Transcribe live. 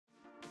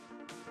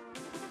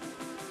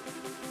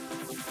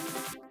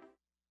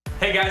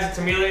Hey guys, it's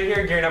Emilio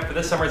here, gearing up for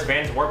this summer's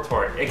Vans Warped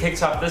Tour. It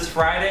kicks off this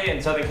Friday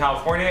in Southern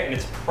California, and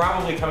it's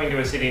probably coming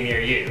to a city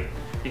near you.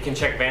 You can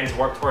check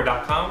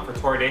vanswarpedtour.com for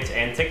tour dates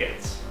and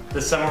tickets.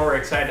 This summer we're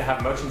excited to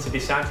have Motion City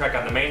Soundtrack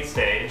on the main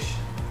stage.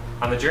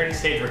 On the Journey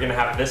stage we're going to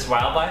have This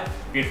Wildlife,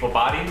 Beautiful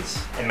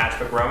Bodies, and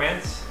Matchbook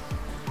Romance.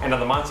 And on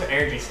the Monster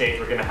Energy stage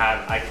we're going to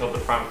have I Killed the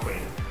Prom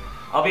Queen.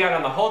 I'll be out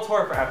on the whole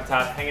tour for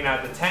Epitaph, hanging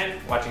out at the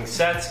tent, watching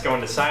sets,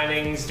 going to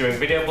signings, doing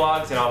video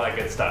blogs, and all that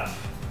good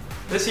stuff.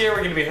 This year we're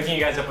going to be hooking you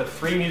guys up with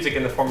free music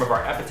in the form of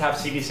our Epitaph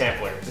CD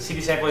Sampler. The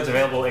CD Sampler is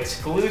available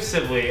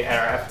exclusively at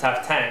our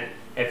Epitaph tent.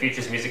 It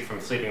features music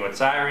from Sleeping with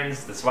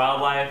Sirens, This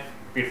Wildlife,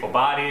 Beautiful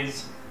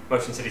Bodies,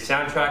 Motion City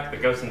Soundtrack, The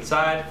Ghost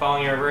Inside,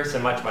 Falling in Reverse,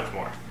 and much, much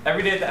more.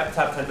 Every day at the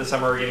Epitaph tent this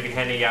summer we're going to be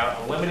handing out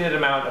a limited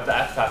amount of the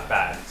Epitaph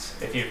bags.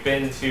 If you've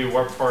been to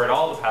Warped Tour at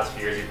all the past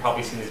few years, you've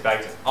probably seen these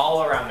bags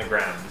all around the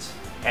grounds.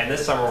 And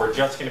this summer we're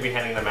just going to be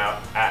handing them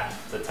out at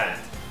the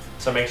tent.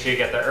 So make sure you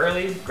get there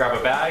early, grab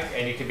a bag,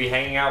 and you can be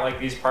hanging out like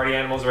these party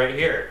animals right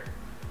here.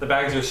 The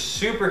bags are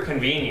super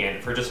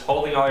convenient for just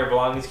holding all your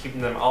belongings,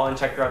 keeping them all in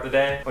check throughout the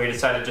day, when you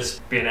decide to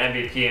just be an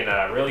MVP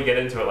and really get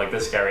into it like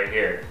this guy right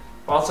here.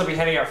 We'll also be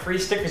handing out free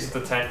stickers at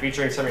the tent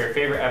featuring some of your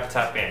favorite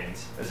Epitaph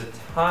bands. There's a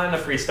ton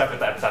of free stuff at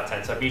the Epitaph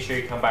tent, so be sure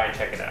you come by and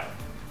check it out.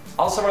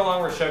 All summer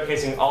long we're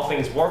showcasing all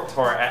things Warped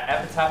Tour at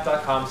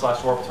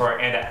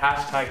epitaph.com/warpedtour and at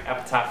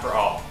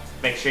 #EpitaphForAll.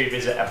 Make sure you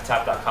visit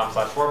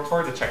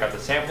epitaph.com/warpedtour to check out the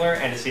sampler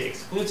and to see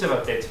exclusive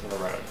updates from the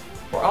road.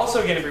 We're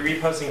also going to be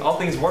reposting all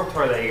things Warped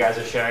Tour that you guys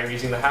are sharing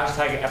using the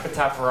hashtag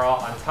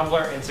 #EpitaphForAll on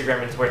Tumblr,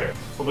 Instagram, and Twitter.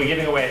 We'll be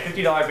giving away a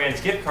 $50 Vans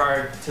gift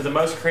card to the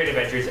most creative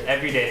entries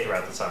every day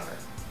throughout the summer.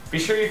 Be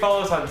sure you follow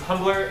us on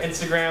Tumblr,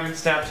 Instagram,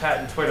 Snapchat,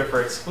 and Twitter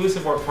for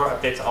exclusive Warped Tour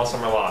updates all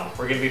summer long.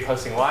 We're going to be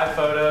posting live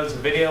photos,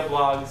 video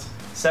blogs,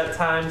 set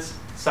times,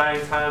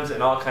 signing times,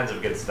 and all kinds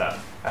of good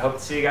stuff. I hope to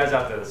see you guys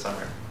out there this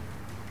summer.